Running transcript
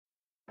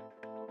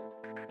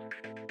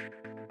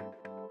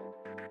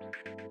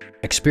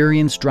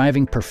Experience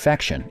driving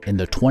perfection in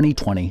the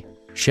 2020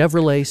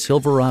 Chevrolet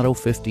Silverado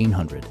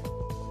 1500.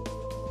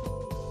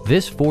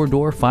 This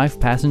four-door,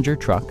 five-passenger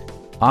truck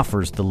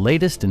offers the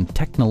latest in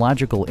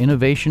technological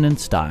innovation and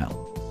style.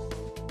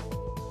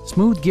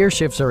 Smooth gear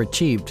shifts are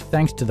achieved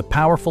thanks to the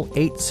powerful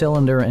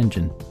 8-cylinder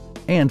engine.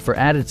 And for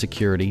added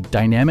security,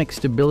 dynamic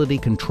stability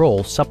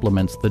control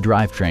supplements the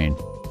drivetrain.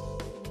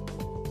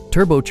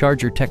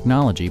 Turbocharger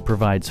technology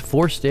provides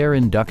forced air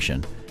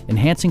induction,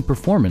 enhancing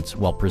performance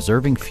while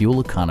preserving fuel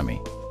economy.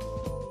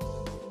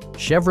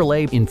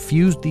 Chevrolet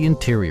infused the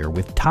interior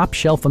with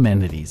top-shelf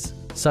amenities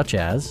such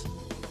as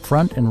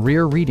front and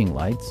rear reading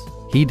lights,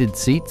 heated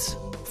seats,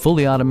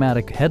 fully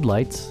automatic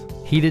headlights,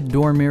 heated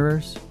door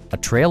mirrors, a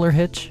trailer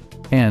hitch,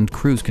 and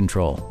cruise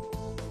control.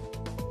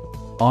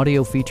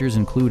 Audio features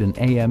include an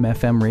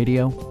AM/FM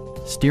radio,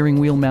 steering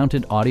wheel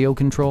mounted audio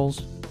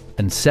controls,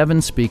 and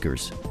 7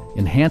 speakers,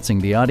 enhancing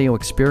the audio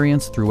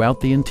experience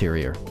throughout the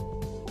interior.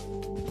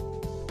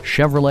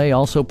 Chevrolet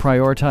also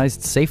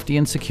prioritized safety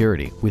and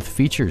security with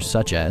features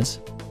such as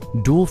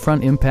dual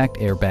front impact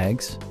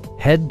airbags,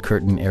 head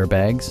curtain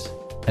airbags,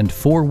 and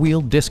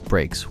 4-wheel disc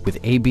brakes with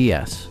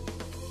ABS.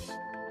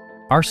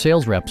 Our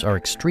sales reps are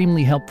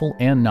extremely helpful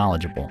and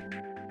knowledgeable.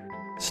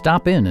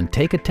 Stop in and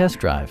take a test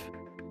drive.